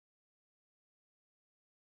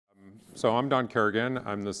So I'm Don Kerrigan.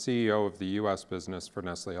 I'm the CEO of the U.S. business for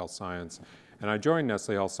Nestlé Health Science. And I joined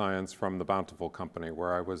Nestlé Health Science from the Bountiful Company,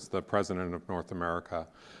 where I was the president of North America.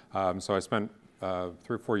 So I spent 3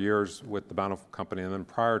 or 4 years with the Bountiful Company, and then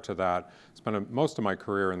prior to that, spent most of my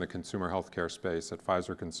career in the consumer healthcare space at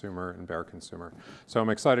Pfizer Consumer and Bayer Consumer. So I'm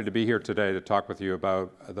excited to be here today to talk with you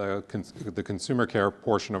about the consumer care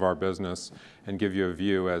portion of our business and give you a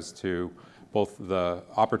view as to both the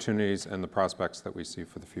opportunities and the prospects that we see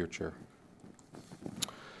for the future.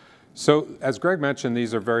 So as Greg mentioned,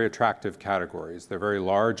 these are very attractive categories. They're very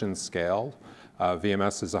large in scale.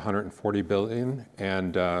 VMS is $140 billion,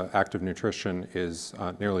 and active nutrition is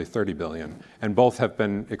nearly $30 billion. And both have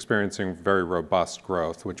been experiencing very robust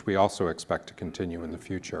growth, which we also expect to continue in the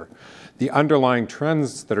future. The underlying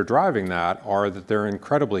trends that are driving that are that they're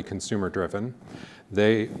incredibly consumer-driven.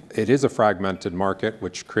 It is a fragmented market,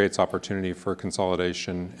 which creates opportunity for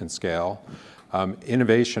consolidation and scale.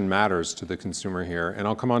 Innovation matters to the consumer here, and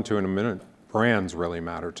I'll come on to in a minute. Brands really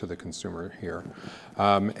matter to the consumer here.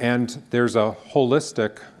 And there's a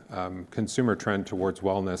holistic consumer trend towards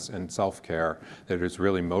wellness and self-care that is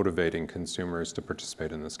really motivating consumers to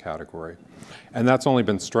participate in this category. And that's only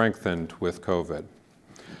been strengthened with COVID.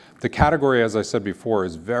 The category, as I said before,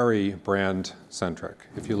 is very brand-centric.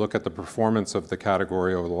 If you look at the performance of the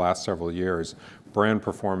category over the last several years,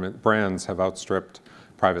 brands have outstripped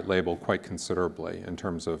private label quite considerably in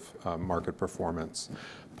terms of market performance.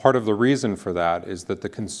 Part of the reason for that is that the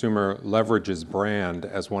consumer leverages brand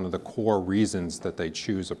as one of the core reasons that they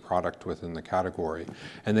choose a product within the category.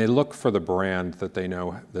 And they look for the brand that they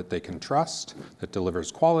know that they can trust, that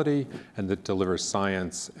delivers quality, and that delivers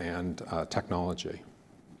science and technology.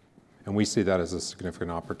 And we see that as a significant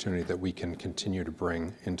opportunity that we can continue to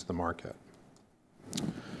bring into the market.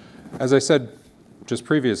 As I said just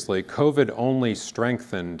previously, COVID only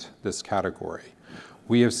strengthened this category.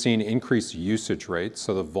 We have seen increased usage rates,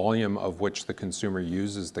 so the volume of which the consumer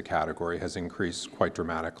uses the category has increased quite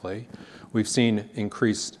dramatically. We've seen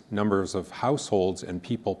increased numbers of households and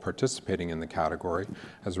people participating in the category,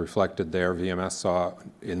 as reflected there. VMS saw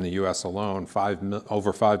in the US alone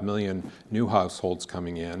over 5 million new households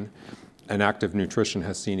coming in, and active nutrition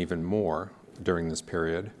has seen even more during this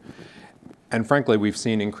period. And frankly, we've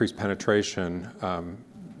seen increased penetration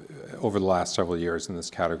over the last several years in this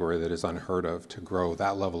category that is unheard of to grow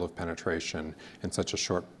that level of penetration in such a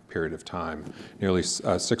short period of time. Nearly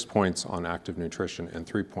 6 points on active nutrition and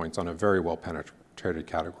 3 points on a very well penetrated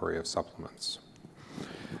category of supplements.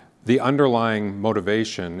 The underlying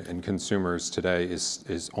motivation in consumers today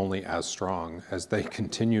is only as strong as they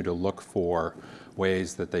continue to look for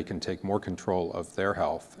ways that they can take more control of their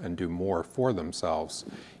health and do more for themselves,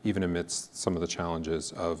 even amidst some of the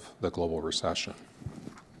challenges of the global recession.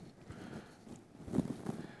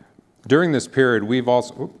 During this period, we've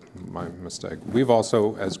also,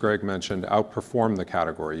 as Greg mentioned, outperformed the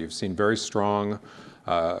category. You've seen very strong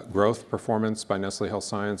growth performance by Nestlé Health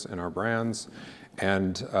Science and our brands,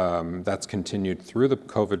 and that's continued through the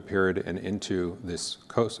COVID period and into this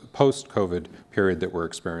post-COVID period that we're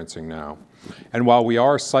experiencing now. And while we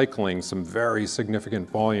are cycling some very significant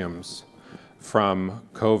volumes from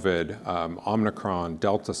COVID, Omicron,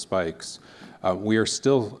 Delta spikes, we are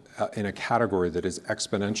still in a category that is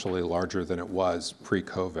exponentially larger than it was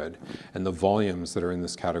pre-COVID, and the volumes that are in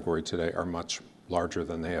this category today are much larger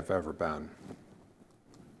than they have ever been.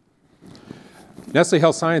 Nestlé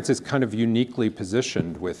Health Science is kind of uniquely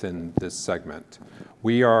positioned within this segment.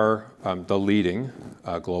 We are the leading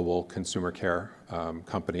global consumer care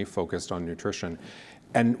company focused on nutrition.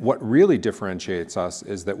 And what really differentiates us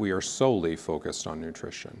is that we are solely focused on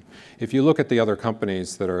nutrition. If you look at the other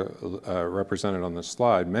companies that are represented on this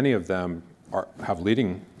slide, many of them have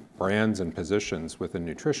leading brands and positions within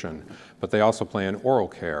nutrition, but they also play in oral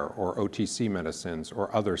care or OTC medicines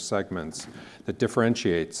or other segments that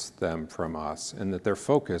differentiates them from us, and that their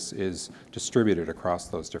focus is distributed across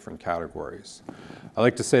those different categories. I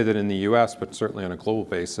like to say that in the US, but certainly on a global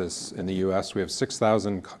basis, in the US we have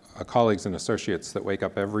 6,000 colleagues and associates that wake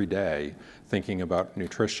up every day thinking about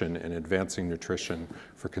nutrition and advancing nutrition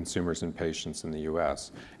for consumers and patients in the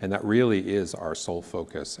US. And that really is our sole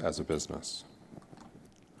focus as a business.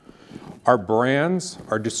 Our brands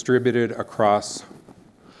are distributed across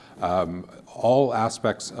all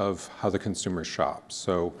aspects of how the consumer shops.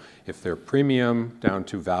 So if they're premium down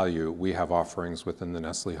to value, we have offerings within the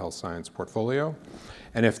Nestlé Health Science portfolio.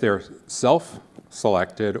 And if they're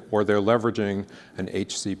self-selected or they're leveraging an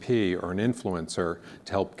HCP or an influencer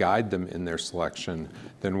to help guide them in their selection,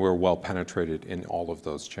 then we're well penetrated in all of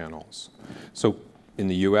those channels. So in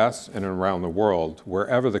the US and around the world,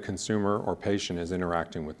 wherever the consumer or patient is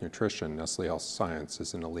interacting with nutrition, Nestlé Health Science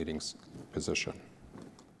is in a leading position.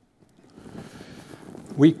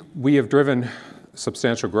 We have driven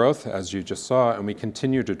substantial growth, as you just saw, and we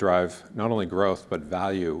continue to drive not only growth but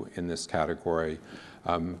value in this category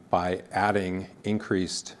by adding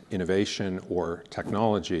increased innovation or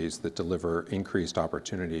technologies that deliver increased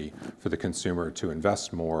opportunity for the consumer to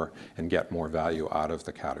invest more and get more value out of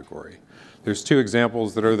the category. There's two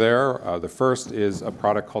examples that are there. The first is a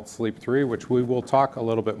product called Sleep 3, which we will talk a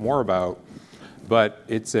little bit more about, but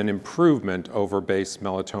it's an improvement over base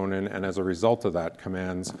melatonin, and as a result of that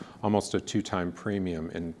commands almost a 2-time premium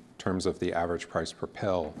in terms of the average price per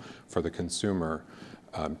pill for the consumer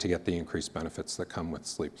to get the increased benefits that come with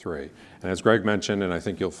Sleep 3. And as Greg mentioned, and I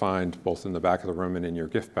think you'll find both in the back of the room and in your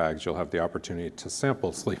gift bags, you'll have the opportunity to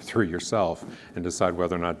sample Sleep 3 yourself and decide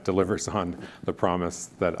whether or not it delivers on the promise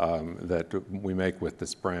that, that we make with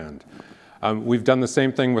this brand. We've done the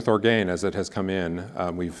same thing with Orgain as it has come in.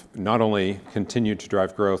 We've not only continued to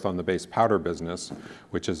drive growth on the base powder business,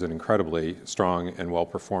 which is an incredibly strong and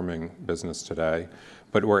well-performing business today,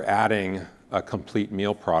 but we're adding a complete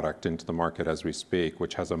meal product into the market as we speak,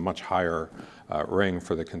 which has a much higher ring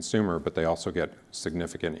for the consumer, but they also get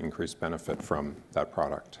significant increased benefit from that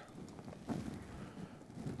product.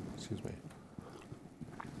 Excuse me.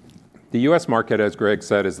 The US market, as Greg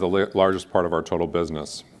said, is the largest part of our total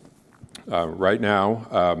business. Right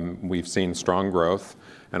now, we've seen strong growth,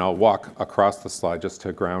 and I'll walk across the slide just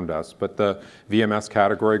to ground us, but the VMS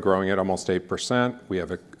category growing at almost 8%. We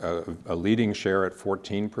have a leading share at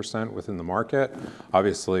 14% within the market.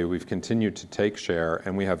 Obviously, we've continued to take share,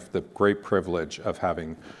 and we have the great privilege of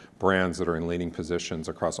having brands that are in leading positions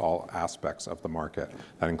across all aspects of the market.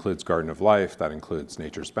 That includes Garden of Life, that includes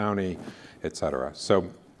Nature's Bounty, et cetera. So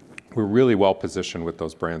we're really well positioned with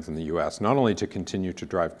those brands in the US, not only to continue to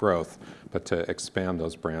drive growth, but to expand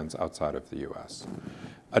those brands outside of the US.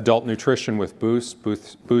 Adult nutrition with Boost.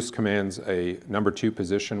 Boost commands a #2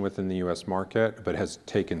 position within the US market, but has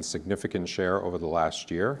taken significant share over the last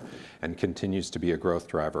year and continues to be a growth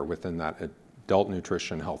driver within that adult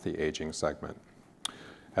nutrition healthy aging segment.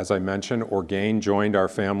 As I mentioned, Orgain joined our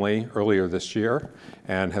family earlier this year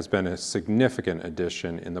and has been a significant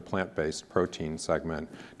addition in the plant-based protein segment,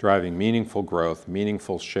 driving meaningful growth,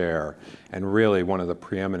 meaningful share, and really one of the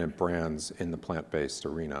preeminent brands in the plant-based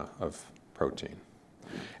arena of protein.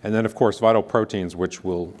 And then, of course, Vital Proteins, which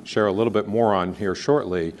we'll share a little bit more on here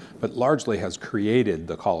shortly, but largely has created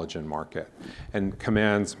the collagen market and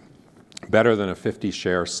commands better than a 50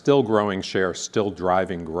 share, still growing share, still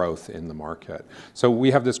driving growth in the market. So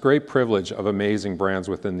we have this great privilege of amazing brands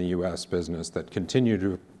within the US business that continue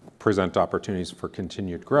to present opportunities for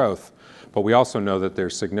continued growth, but we also know that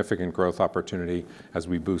there's significant growth opportunity as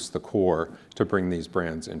we boost the core to bring these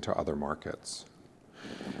brands into other markets.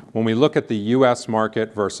 When we look at the US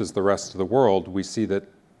market versus the rest of the world, we see that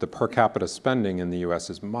the per capita spending in the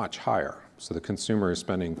US is much higher. So the consumer is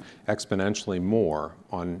spending exponentially more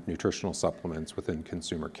on nutritional supplements within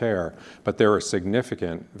consumer care, but there are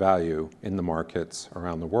significant value in the markets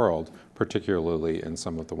around the world, particularly in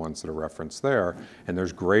some of the ones that are referenced there, and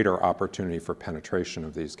there's greater opportunity for penetration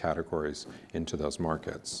of these categories into those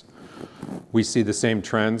markets. We see the same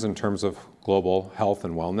trends in terms of global health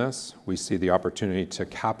and wellness. We see the opportunity to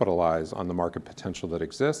capitalize on the market potential that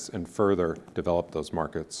exists and further develop those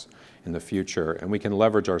markets in the future. And we can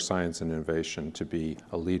leverage our science and innovation to be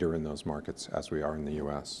a leader in those markets as we are in the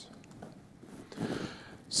US.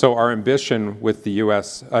 So our ambition with the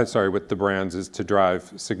with the brands is to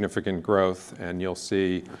drive significant growth, and you'll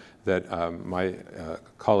see that my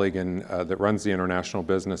colleague that runs the international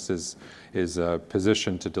business is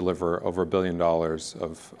positioned to deliver over $1 billion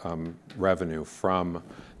of revenue from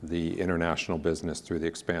the international business through the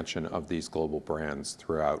expansion of these global brands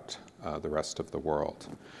throughout the rest of the world.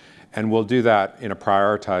 And we'll do that in a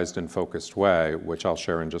prioritized and focused way, which I'll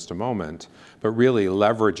share in just a moment, but really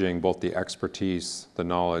leveraging both the expertise, the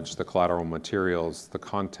knowledge, the collateral materials, the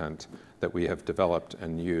content that we have developed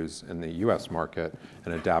and use in the US market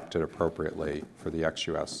and adapted appropriately for the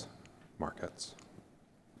ex-US markets.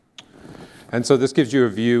 And so this gives you a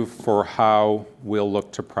view for how we'll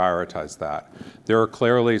look to prioritize that. There are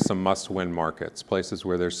clearly some must-win markets, places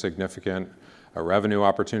where there's significant revenue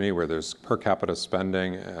opportunity, where there's per capita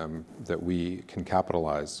spending that we can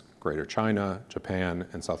capitalize. Greater China, Japan,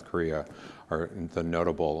 and South Korea are the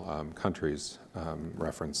notable countries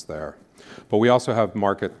referenced there. But we also have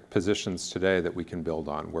market positions today that we can build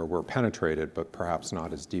on, where we're penetrated, but perhaps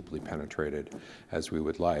not as deeply penetrated as we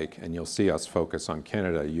would like. And you'll see us focus on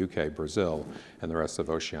Canada, UK, Brazil, and the rest of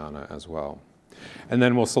Oceania as well. And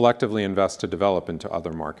then we'll selectively invest to develop into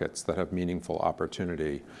other markets that have meaningful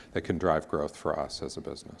opportunity that can drive growth for us as a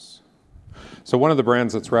business. So one of the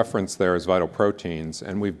brands that's referenced there is Vital Proteins,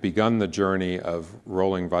 and we've begun the journey of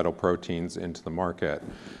rolling Vital Proteins into the market.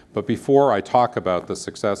 But before I talk about the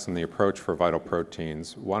success and the approach for Vital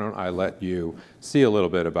Proteins, why don't I let you see a little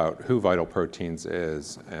bit about who Vital Proteins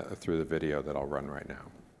is through the video that I'll run right now.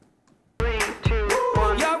 3, 2,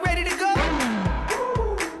 1. Y'all ready to go?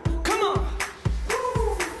 Come on.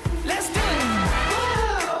 Let's do it.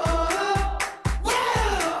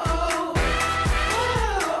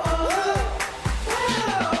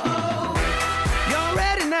 Y'all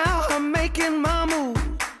ready now? I'm making my move.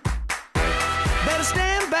 Better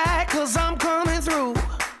stand back, 'cause I'm coming through.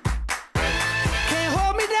 Can't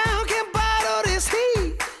hold me down, can't bottle this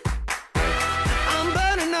heat. I'm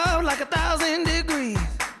burning up like 1,000 degrees.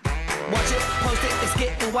 Watch it, post it, it's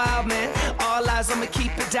getting wild, man. All eyes, I'ma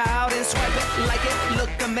keep it dialed and swipe it, like it, look,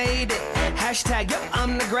 I made it. Hashtag, yup,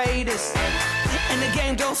 I'm the greatest. And the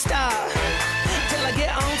game don't stop till I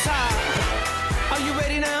get on top. Are you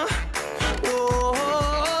ready now?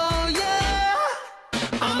 Whoa, yeah.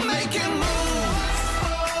 I'm making moves.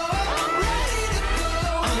 I'm ready to go.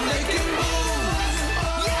 I'm making moves.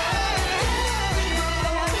 Yeah.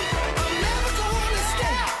 I'm never gonna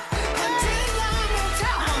stop until I'm on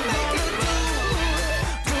top. I'm making moves.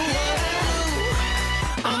 Do what I do.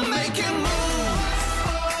 I'm making moves.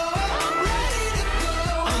 I'm ready to go.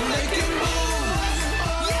 I'm making moves.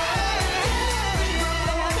 Yeah.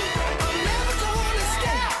 I'm never gonna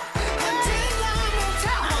stop until I'm on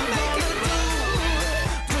top. I'm making moves.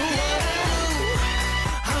 Do what I do.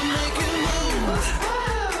 I'm making moves.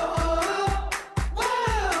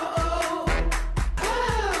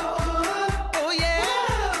 Oh yeah.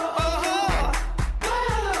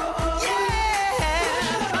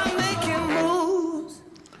 Yeah. I'm making moves.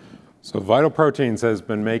 So Vital Proteins has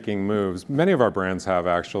been making moves. Many of our brands have,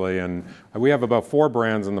 actually, and we have about 4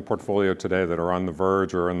 brands in the portfolio today that are on the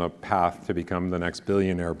verge or on the path to become the next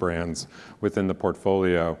billionaire brands within the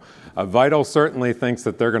portfolio. Vital certainly thinks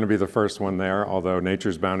that they're going to be the first one there, although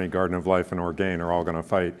Nature's Bounty, Garden of Life, and Orgain are all going to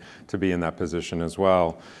fight to be in that position as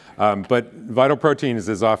well. But Vital Proteins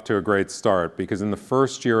is off to a great start, because in the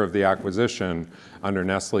first year of the acquisition, under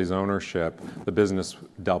Nestlé's ownership, the business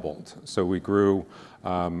doubled. So we grew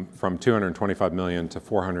from 225 million to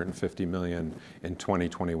 450 million in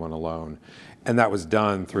 2021 alone. And that was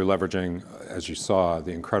done through leveraging, as you saw,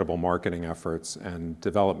 the incredible marketing efforts and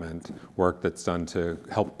development work that's done to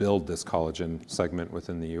help build this collagen segment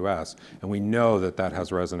within the US. And we know that that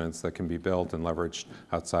has resonance that can be built and leveraged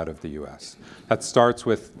outside of the US. That starts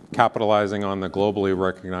with capitalizing on the globally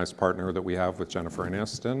recognized partner that we have with Jennifer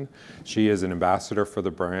Aniston. She is an ambassador for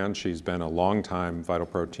the brand. She's been a longtime Vital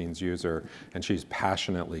Proteins user, and she's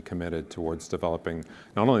passionately committed towards developing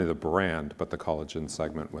not only the brand, but the collagen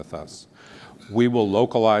segment with us. We will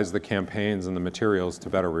localize the campaigns and the materials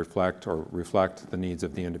to better reflect the needs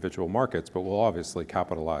of the individual markets, but we'll obviously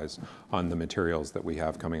capitalize on the materials that we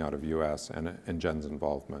have coming out of US and Jen's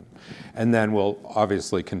involvement. And then we'll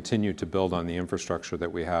obviously continue to build on the infrastructure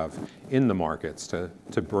that we have in the markets to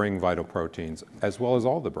bring Vital Proteins, as well as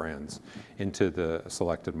all the brands, into the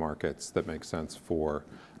selected markets that make sense for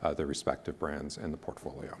the respective brands in the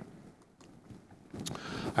portfolio.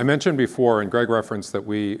 I mentioned before, and Greg referenced, that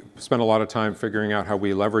we spend a lot of time figuring out how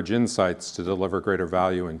we leverage insights to deliver greater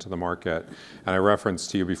value into the market. And I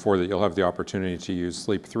referenced to you before that you'll have the opportunity to use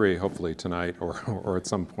Sleep 3, hopefully tonight or at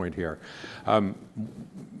some point here. In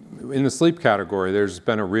the sleep category, there's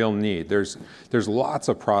been a real need. There's lots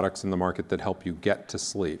of products in the market that help you get to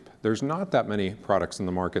sleep. There's not that many products in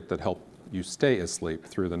the market that help you stay asleep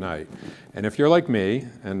through the night. And if you're like me,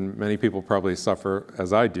 and many people probably suffer,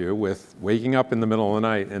 as I do, with waking up in the middle of the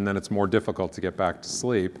night, and then it's more difficult to get back to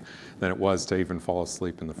sleep than it was to even fall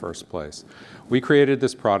asleep in the first place. We created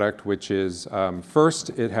this product, which is,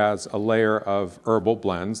 first, it has a layer of herbal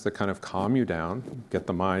blends that kind of calm you down, get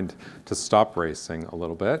the mind to stop racing a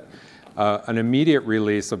little bit. An immediate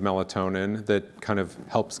release of melatonin that kind of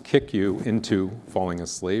helps kick you into falling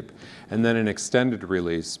asleep, and then an extended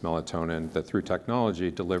release melatonin that through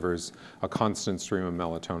technology delivers a constant stream of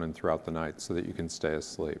melatonin throughout the night so that you can stay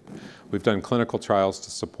asleep. We've done clinical trials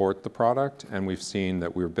to support the product, and we've seen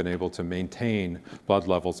that we've been able to maintain blood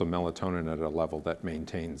levels of melatonin at a level that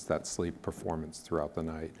maintains that sleep performance throughout the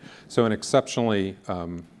night. So an exceptionally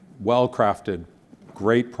well-crafted,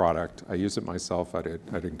 great product. I use it myself. I'd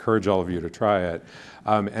encourage all of you to try it.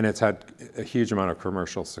 And it's had a huge amount of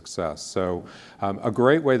commercial success. So a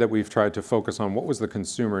great way that we've tried to focus on what was the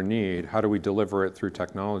consumer need, how do we deliver it through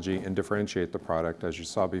technology and differentiate the product, as you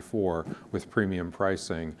saw before, with premium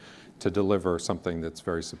pricing, to deliver something that's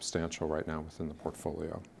very substantial right now within the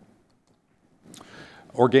portfolio.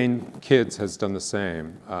 Orgain Kids has done the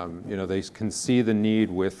same. They can see the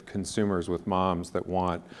need with consumers, with moms that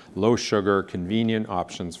want low sugar, convenient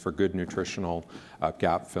options for good nutritional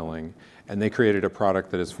gap filling. And they created a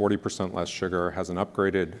product that is 40% less sugar, has an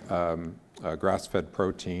upgraded grass-fed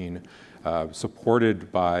protein,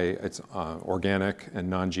 supported by its organic and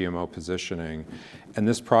non-GMO positioning. And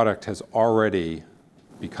this product has already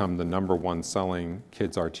become the #1 selling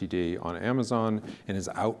kids RTD on Amazon and is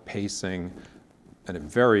outpacing a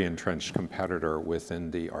very entrenched competitor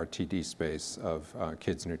within the RTD space of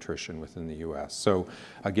kids nutrition within the US. So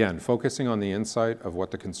again, focusing on the insight of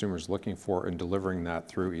what the consumer is looking for and delivering that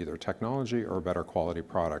through either technology or a better quality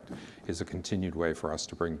product is a continued way for us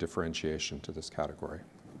to bring differentiation to this category.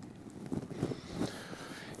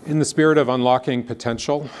 In the spirit of unlocking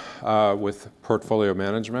potential with portfolio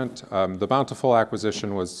management, the Bountiful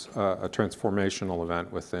acquisition was a transformational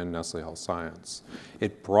event within Nestlé Health Science.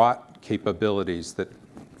 It brought capabilities that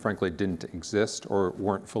frankly didn't exist or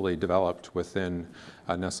weren't fully developed within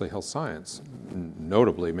Nestlé Health Science,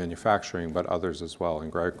 notably manufacturing, but others as well.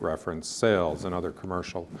 And Greg referenced sales and other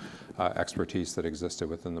commercial expertise that existed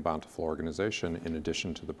within the Bountiful organization in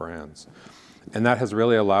addition to the brands. And that has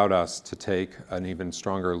really allowed us to take an even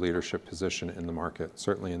stronger leadership position in the market,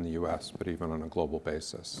 certainly in the US, but even on a global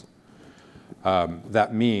basis.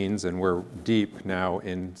 That means, and we're deep now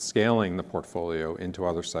in scaling the portfolio into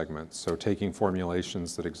other segments, so taking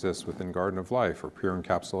formulations that exist within Garden of Life or pure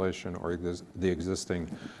encapsulation or the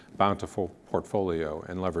existing Bountiful portfolio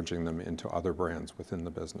and leveraging them into other brands within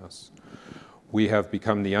the business. We have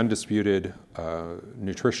become the undisputed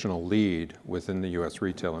nutritional lead within the US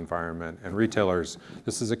retail environment. And retailers,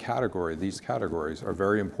 this is a category. These categories are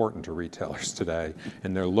very important to retailers today.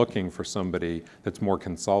 And they're looking for somebody that's more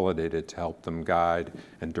consolidated to help them guide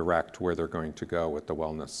and direct where they're going to go with the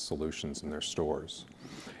wellness solutions in their stores.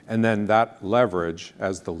 And then that leverage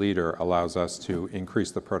as the leader allows us to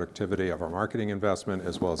increase the productivity of our marketing investment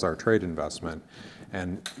as well as our trade investment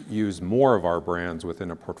and use more of our brands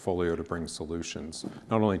within a portfolio to bring solutions,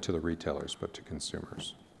 not only to the retailers, but to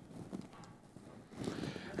consumers.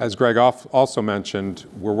 As Greg also mentioned,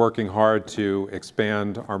 we're working hard to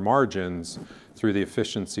expand our margins through the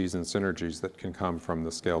efficiencies and synergies that can come from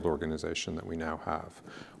the scaled organization that we now have.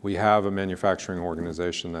 We have a manufacturing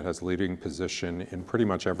organization that has leading position in pretty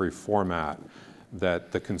much every format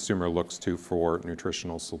that the consumer looks to for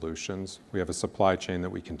nutritional solutions. We have a supply chain that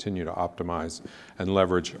we continue to optimize and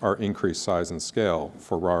leverage our increased size and scale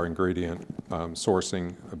for raw ingredient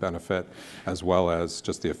sourcing benefit, as well as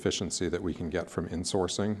just the efficiency that we can get from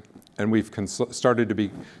insourcing. And we've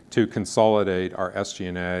started to consolidate our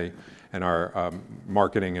SG&A and our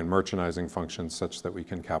marketing and merchandising functions such that we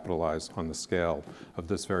can capitalize on the scale of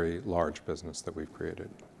this very large business that we've created.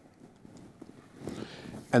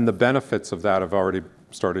 And the benefits of that have already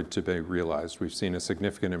started to be realized. We've seen a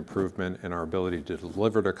significant improvement in our ability to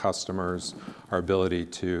deliver to customers, our ability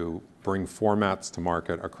to bring formats to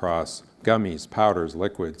market across gummies, powders,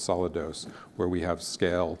 liquids, solid dose, where we have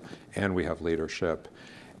scale and we have leadership.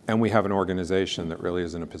 And we have an organization that really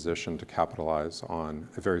is in a position to capitalize on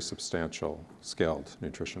a very substantial scaled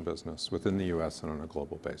nutrition business within the US and on a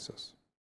global basis.